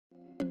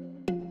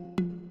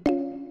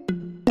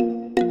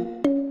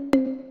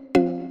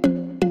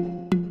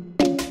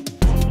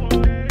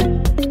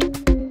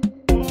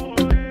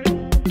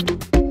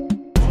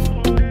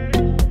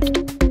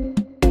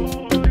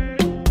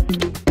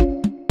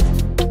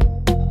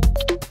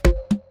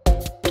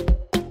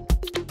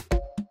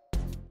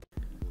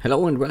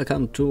Hello and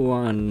welcome to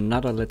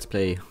another Let's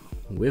Play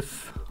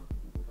with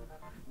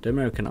the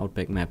American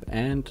Outback map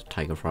and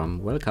Tiger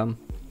Farm. Welcome.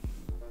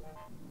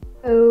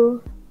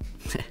 Oh.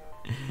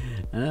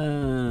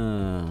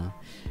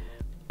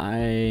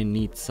 I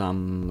need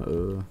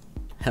some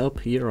help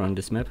here on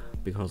this map.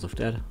 Because of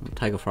that,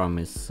 Tiger Farm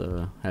is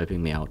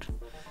helping me out.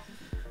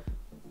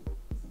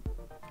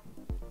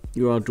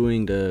 You are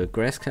doing the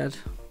grass cut,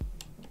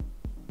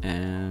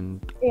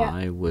 and yeah.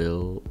 I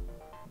will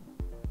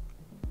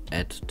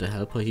add the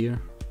helper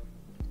here.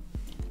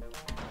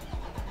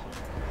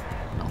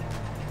 No.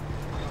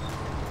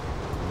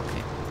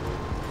 Okay.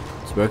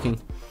 It's working.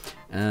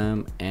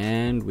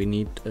 And we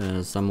need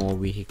some more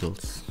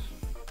vehicles.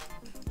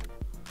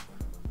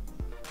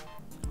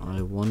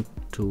 I want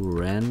to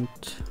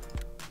rent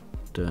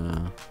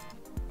the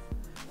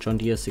John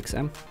Deere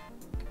 6M.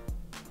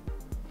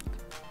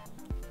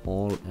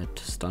 All at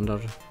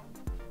standard.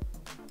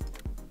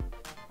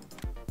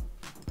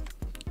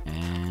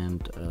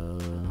 And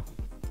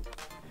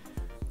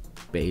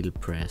bale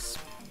press.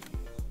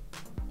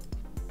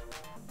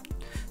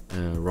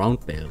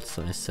 Round bales,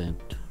 I said.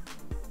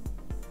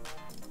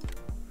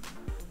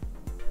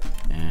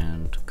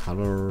 And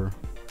color,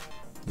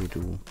 we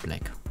do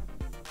black.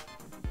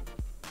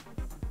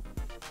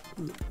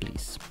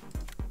 Please.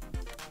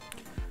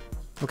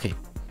 Okay.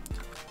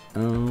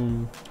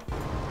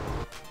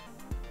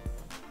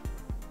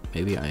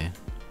 Maybe I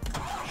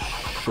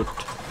should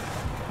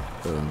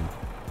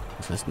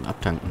was heißt denn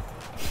abtanken?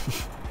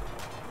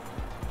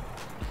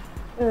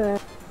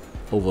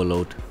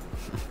 Overload.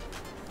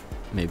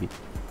 Maybe.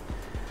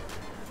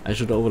 I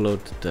should overload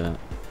the...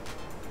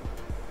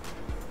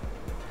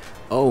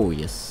 Oh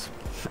yes,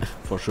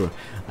 for sure.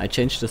 I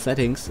changed the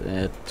settings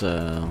at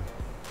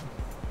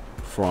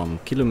from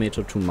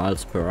kilometer to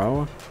miles per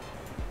hour,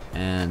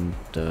 and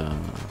the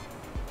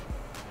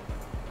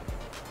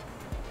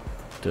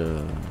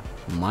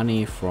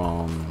money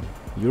from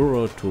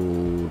euro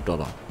to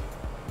dollar.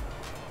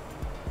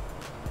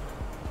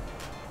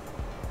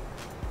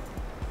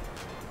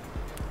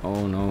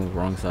 Oh no,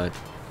 wrong side.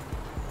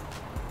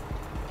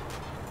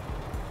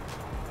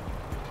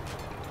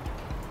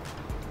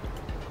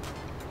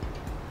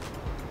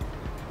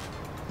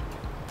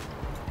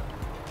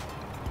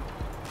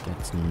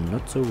 That's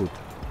not so good.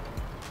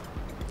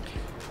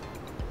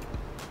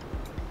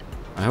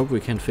 I hope we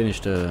can finish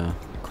the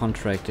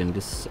contract in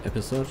this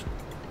episode.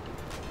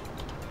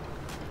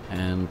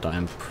 And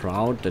I'm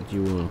proud that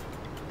you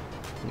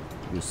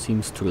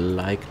seems to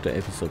like the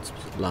episodes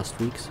last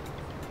week.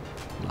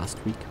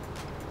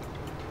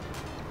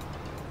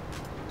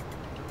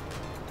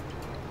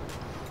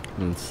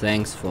 And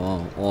thanks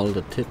for all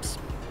the tips.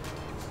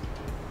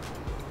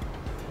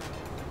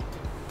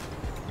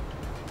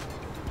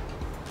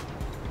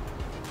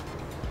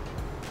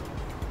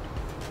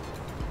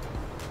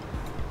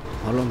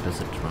 How long does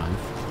it drive?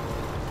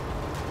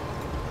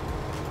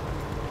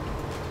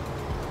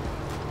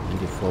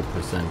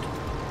 94%.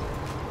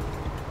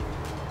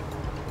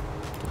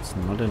 That's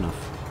not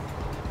enough.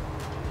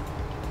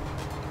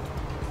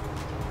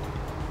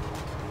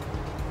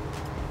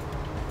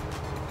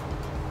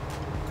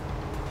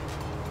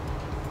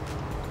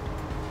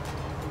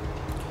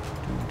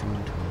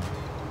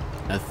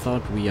 I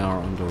thought we are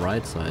on the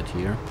right side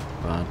here,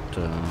 but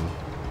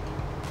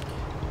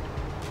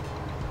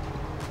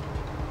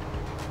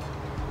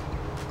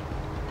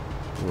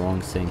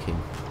wrong thinking.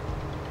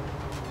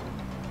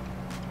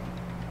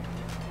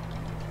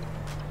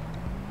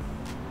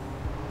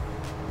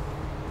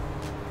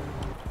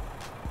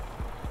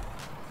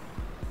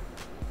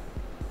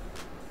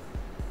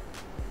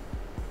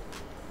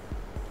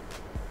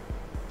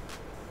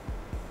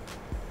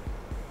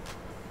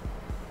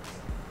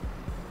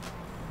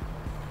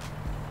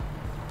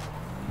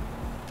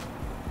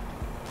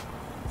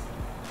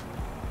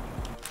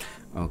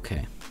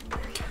 Okay,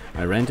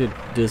 I rented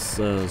this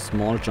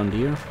small John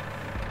Deere.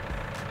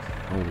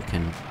 Oh, we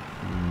can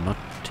not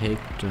take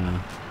the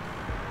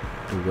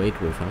weight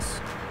with us.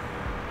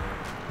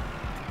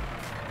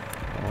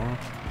 Or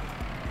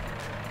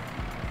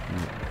no.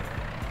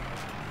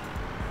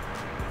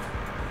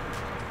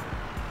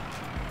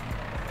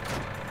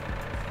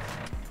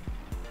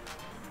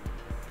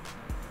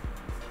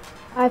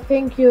 I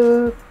think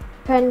you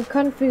can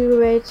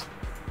configure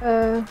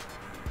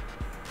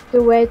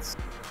the weights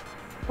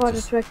for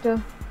the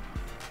tractor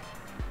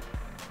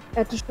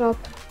at the shop.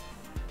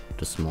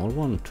 The small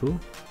one too?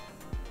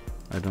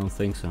 I don't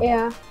think so.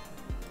 Yeah.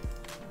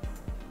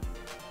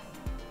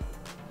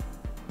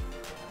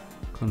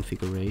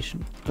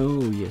 Configuration.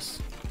 Oh yes.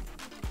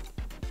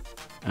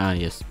 Ah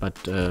yes, but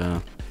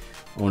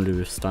only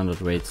with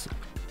standard weights,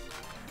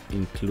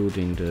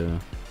 including the...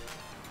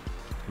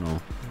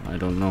 No, I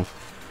don't know.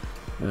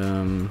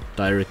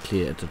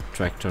 Directly at the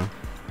tractor.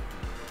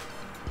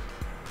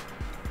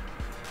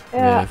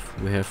 Yeah.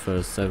 We have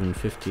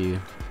 750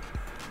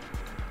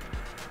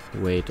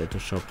 weight at the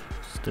shop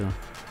still.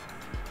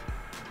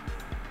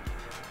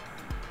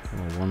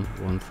 Or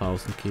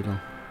 1000 kilo.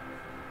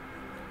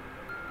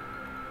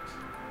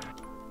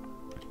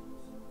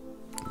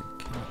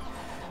 Okay.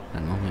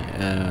 Dann machen wir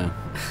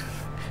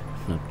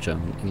not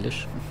German,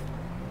 English.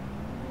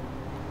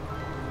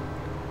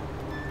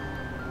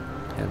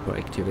 Helper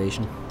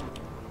activation.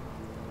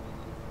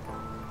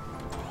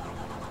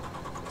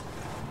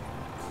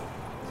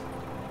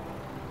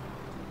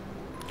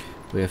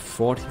 We have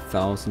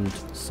 40,000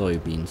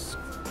 soybeans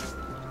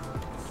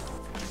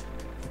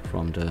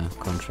from the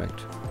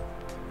contract.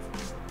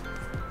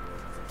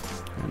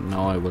 And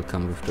now I will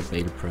come with the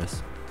bale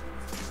press.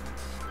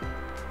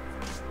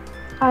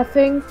 I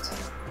think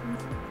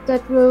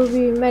that will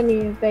be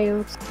many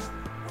bales.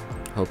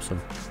 Hope so.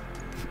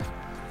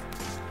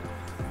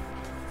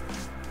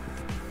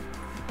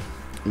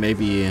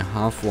 Maybe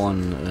half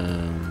one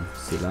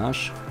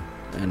silage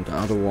and the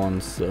other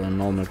one's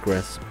normal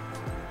grass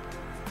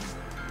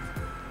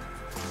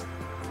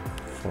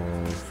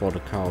for the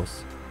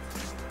cows.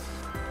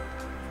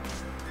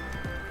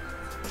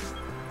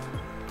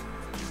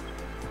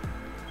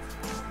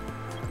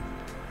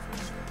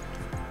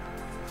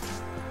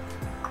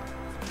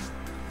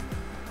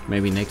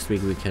 Maybe next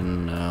week we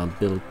can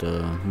build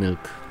the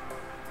milk.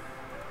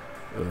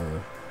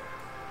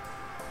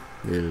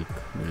 Milk.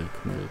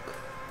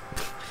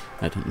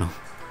 I don't know.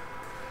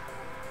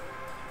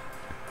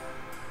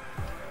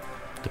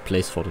 The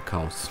place for the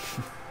cows.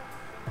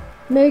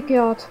 Milk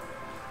yard.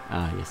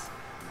 Ah, yes.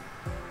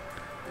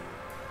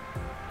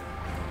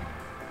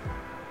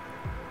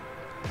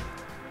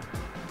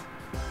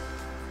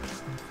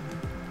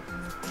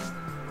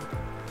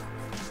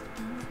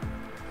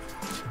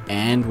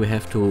 And we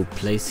have to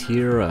place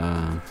here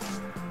a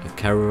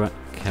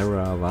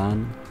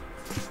caravan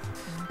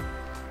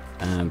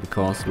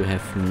because we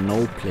have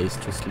no place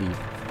to sleep.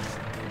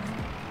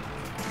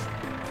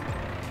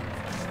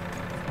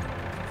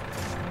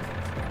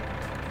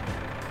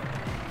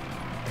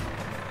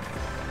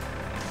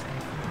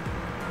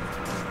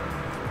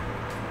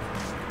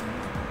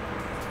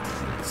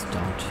 Let's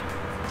start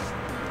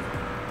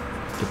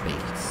the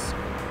base.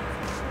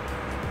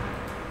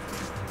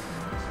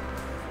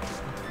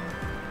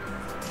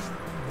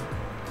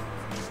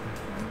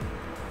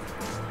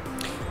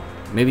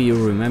 Maybe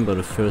you remember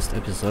the first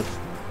episode.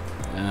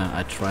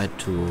 I tried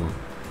to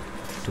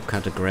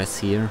cut the grass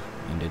here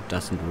and it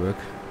doesn't work.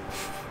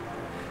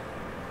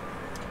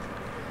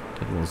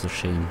 That was a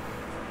shame.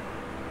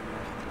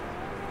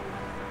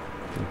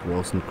 It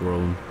wasn't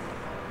grown.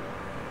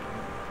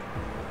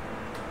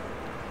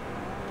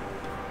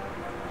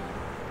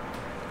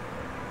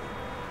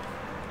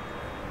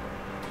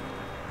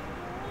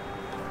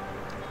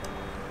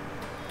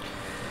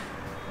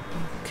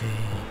 Okay,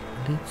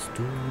 let's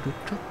do the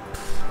job.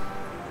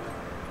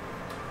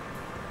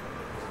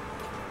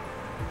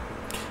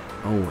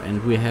 Oh,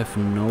 and we have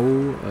no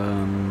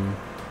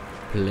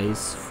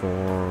place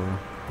for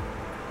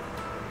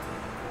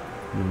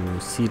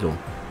silo.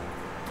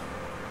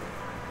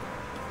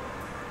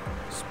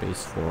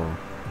 Space for,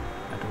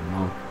 I don't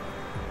know.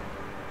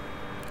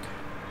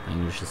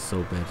 English is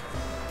so bad.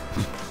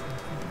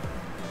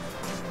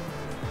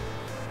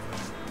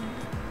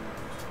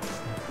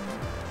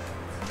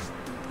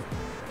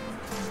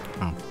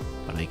 Oh,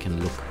 but I can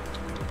look.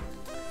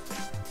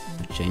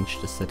 I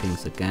changed the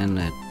settings again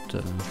at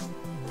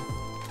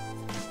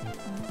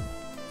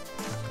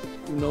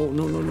no.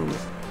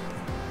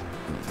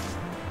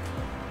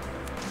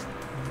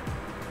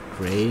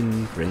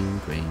 Grain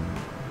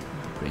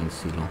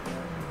silo.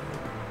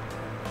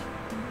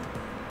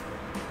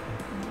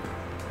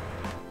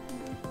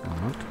 Or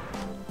not?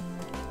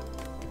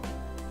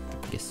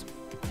 Yes.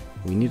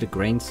 We need a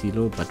grain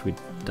silo, but we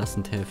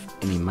doesn't have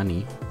any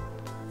money.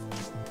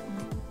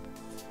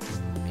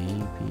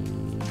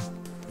 Maybe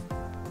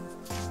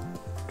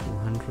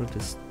 200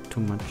 is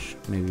too much.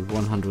 Maybe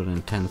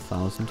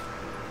 110,000.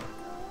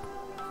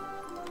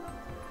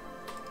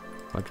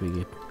 But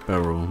we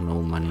borrow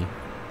no money.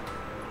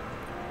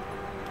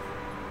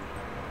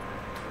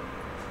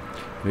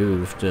 Maybe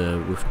with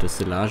the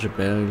silage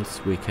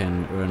bales we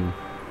can earn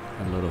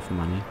a lot of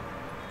money.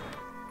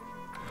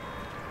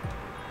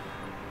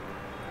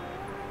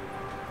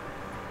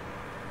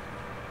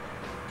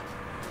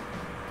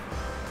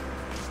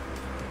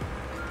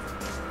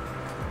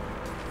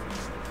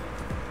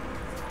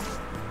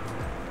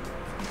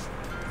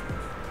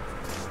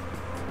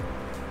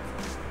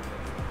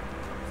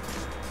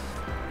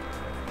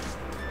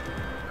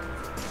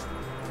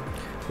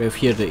 We have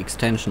here the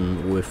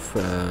extension with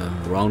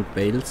round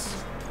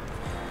bales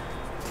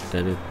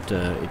that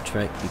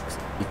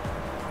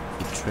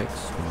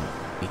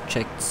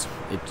ejects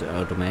it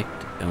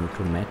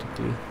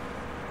automatically,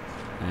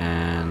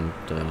 and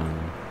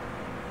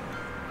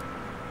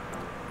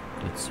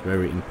it's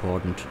very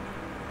important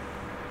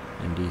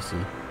and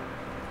easy,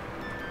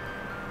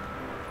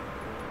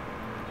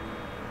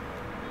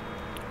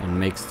 and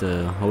makes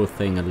the whole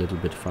thing a little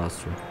bit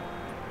faster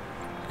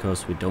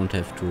because we don't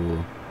have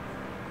to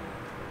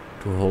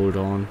hold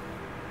on.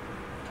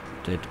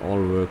 That all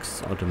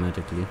works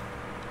automatically.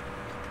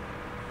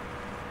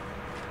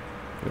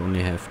 We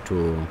only have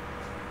to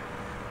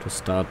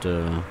start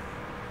I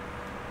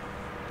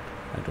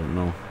don't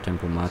know,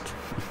 tempomat.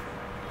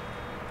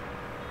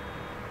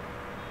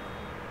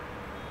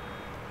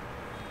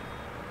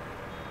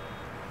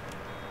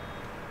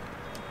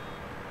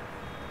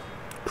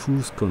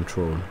 cruise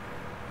control.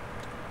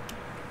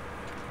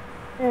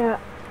 Ja.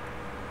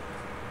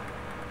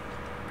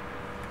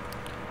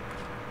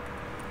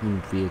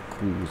 Und wir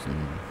cruisen.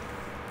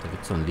 Da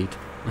gibt's so ein Lied.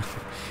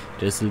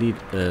 There's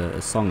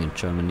a song in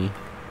Germany.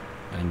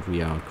 And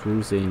we are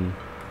cruising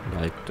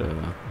like the,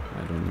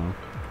 I don't know.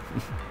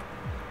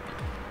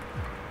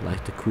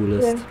 Like the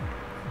coolest. Yeah.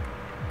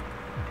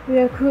 We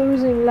are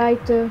cruising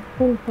like the ...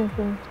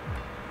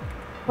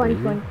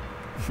 Really?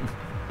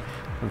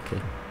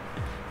 Okay.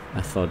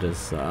 I thought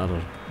there's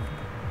other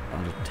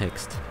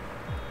text.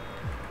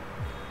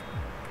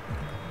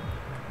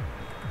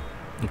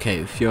 Okay,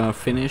 if you are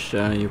finished,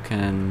 you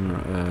can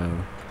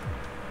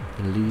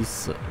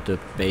release the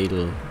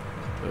bale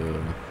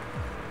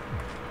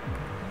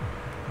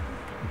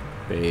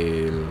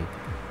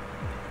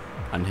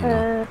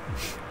Anhänger.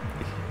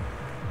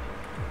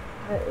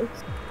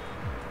 It's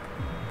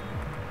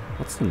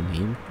What's the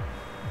name?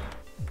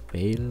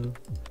 Bale?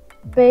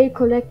 bale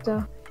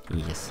collector.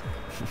 Yes.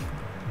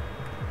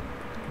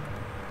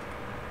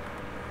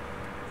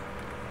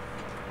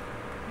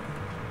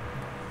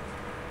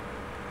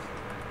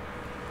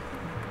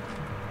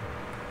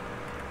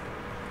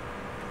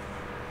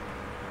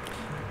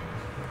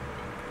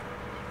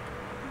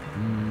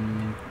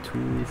 Mm,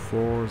 2,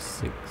 4,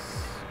 6.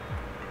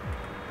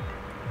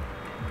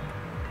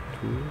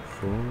 2,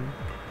 4,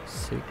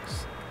 6,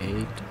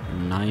 8,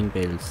 9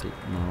 bales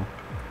now.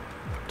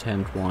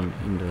 10th one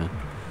in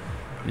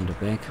the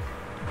back.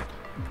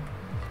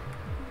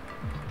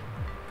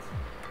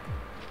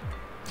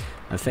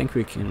 I think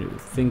we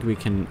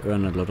can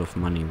earn a lot of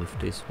money with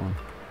this one.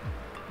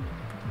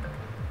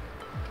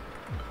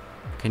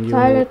 Can you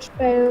Silage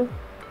bale.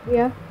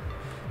 Yeah.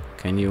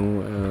 can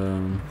you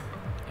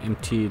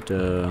empty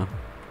the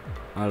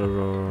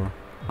other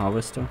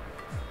harvester?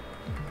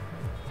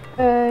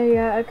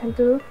 Yeah, I can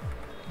do.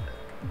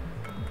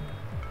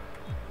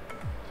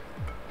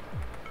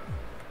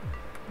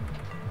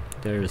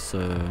 There is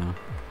a,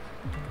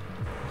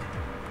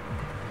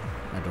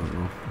 I don't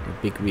know,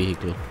 a big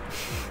vehicle.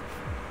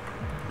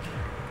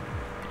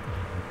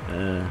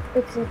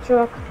 It's a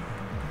truck.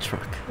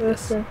 Truck.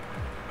 Yes. Yes.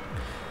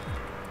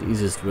 The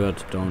easiest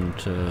word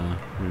don't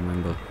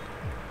remember.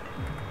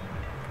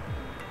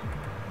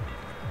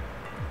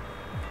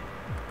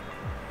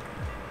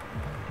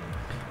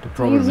 The The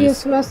problem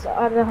easiest is words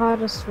are the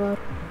hardest word.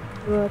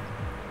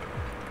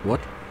 what?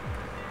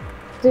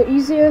 The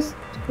easiest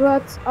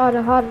words are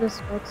the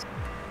hardest words.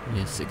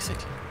 Yes,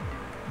 exactly.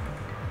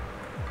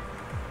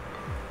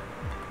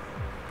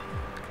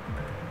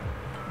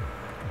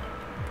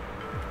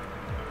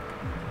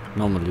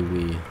 Normally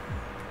we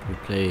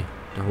play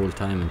the whole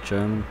time in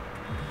German,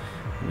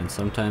 and then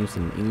sometimes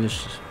in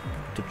English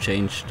to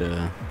change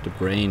the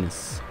brain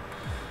is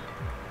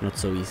not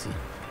so easy.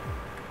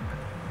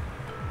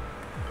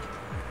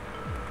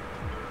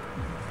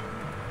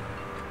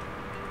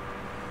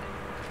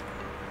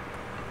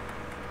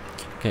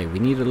 Okay, we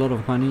need a lot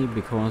of money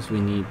because we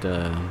need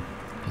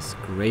this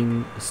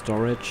grain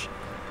storage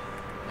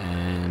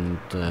and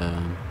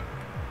a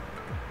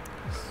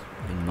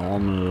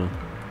normal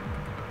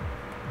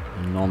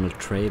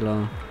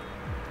trailer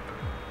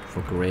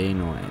for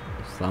grain or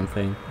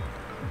something.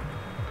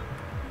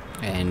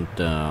 And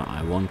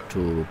I want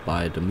to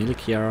buy the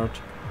milk yard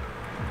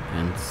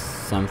and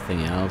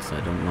something else,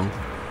 I don't know.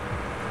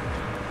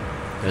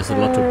 There's a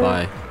lot to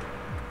buy.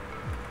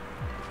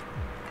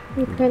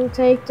 You can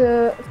take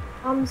the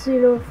farm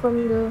silo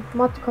from the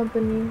mod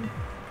company.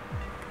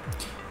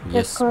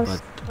 Yes, That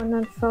costs but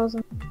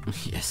 100,000.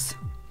 yes,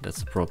 that's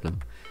the problem.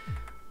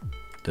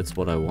 That's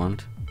what I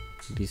want.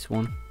 This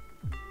one.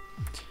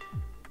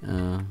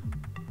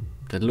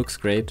 That looks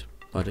great,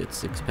 but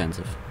it's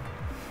expensive.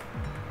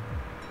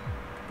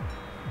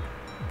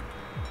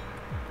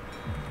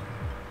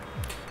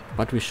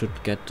 But we should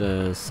get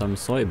some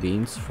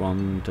soybeans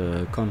from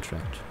the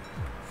contract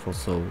for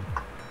sold.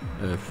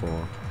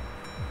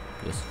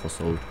 For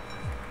sold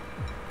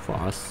for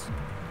us,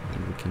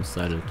 and we can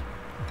sell it.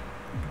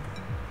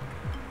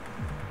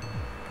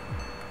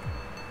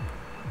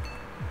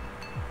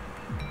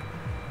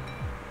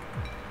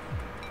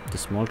 The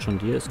small John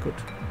Deere is good.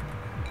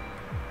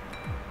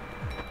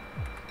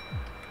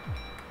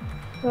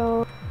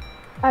 So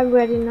I'm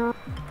ready now.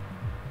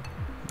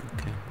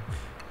 Okay.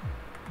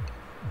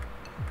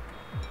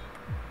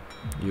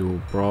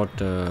 You brought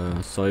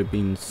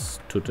soybeans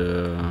to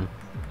the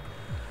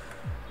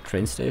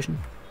train station?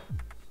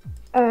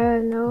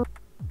 No.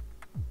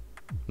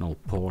 No,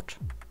 port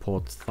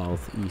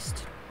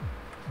southeast.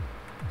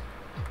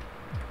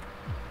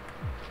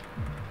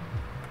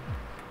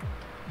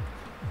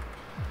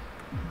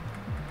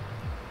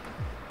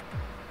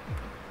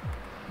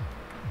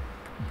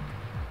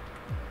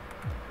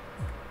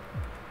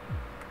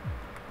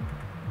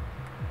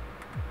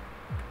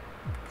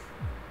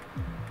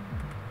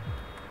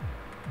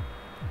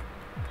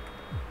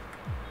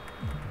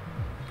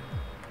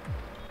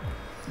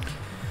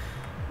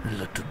 A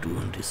lot to do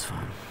on this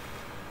farm.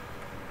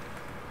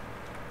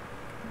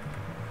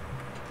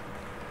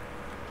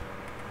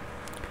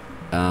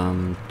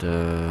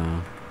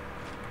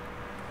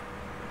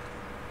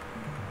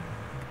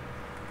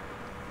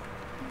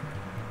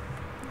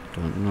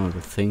 Don't know,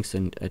 the things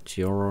at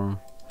your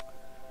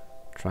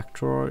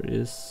tractor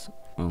is,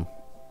 oh,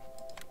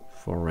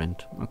 for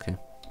rent. Okay.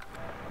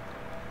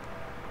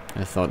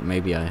 I thought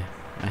maybe I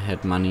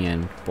had money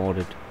and bought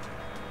it.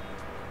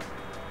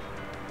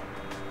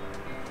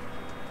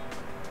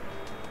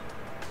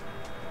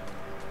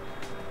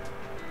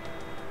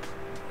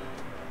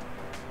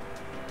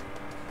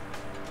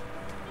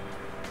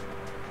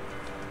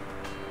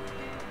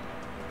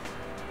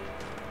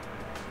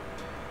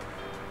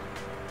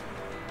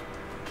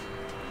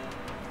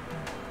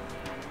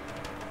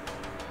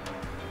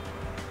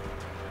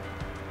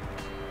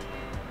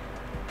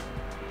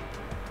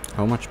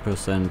 How much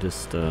percent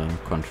is the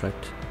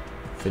contract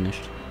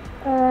finished?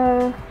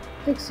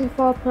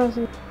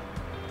 64%.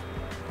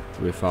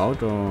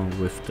 Without or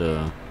with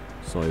the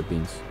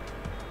soybeans?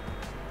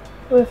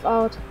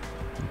 Without.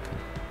 Okay.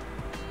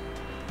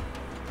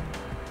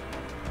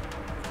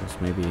 Because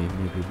maybe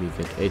we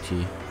get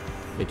 80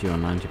 or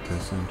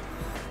 90%.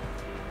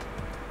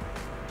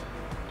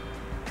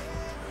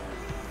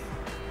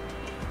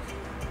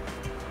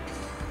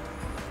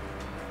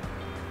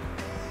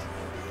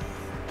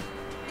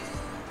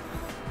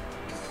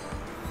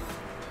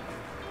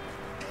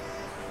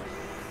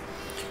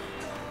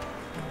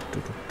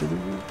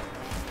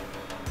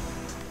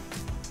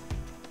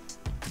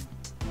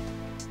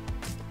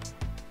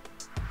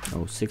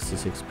 Oh,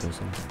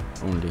 66%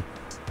 only.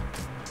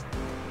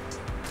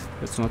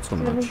 That's not so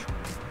much.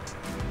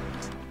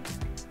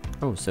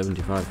 Oh,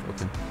 75,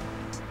 okay.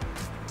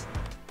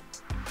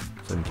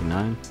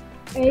 79,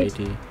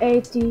 80.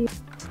 80.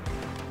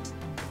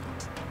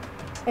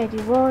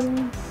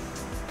 81.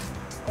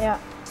 Yeah.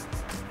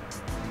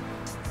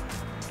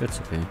 That's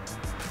okay.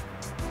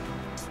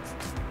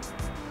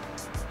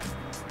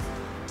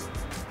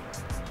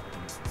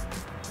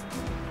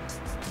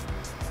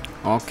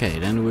 Okay,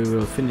 then we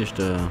will finish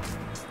the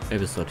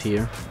episode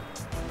here.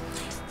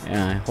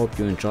 I hope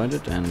you enjoyed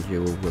it, and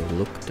you will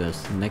look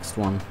this next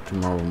one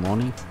tomorrow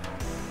morning.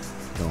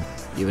 So,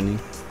 evening,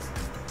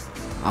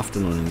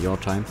 afternoon in your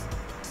time.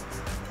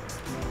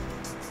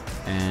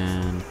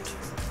 And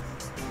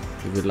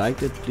if you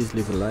liked it, please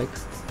leave a like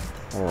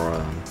or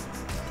a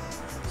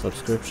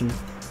subscription,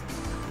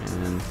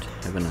 and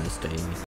have a nice day.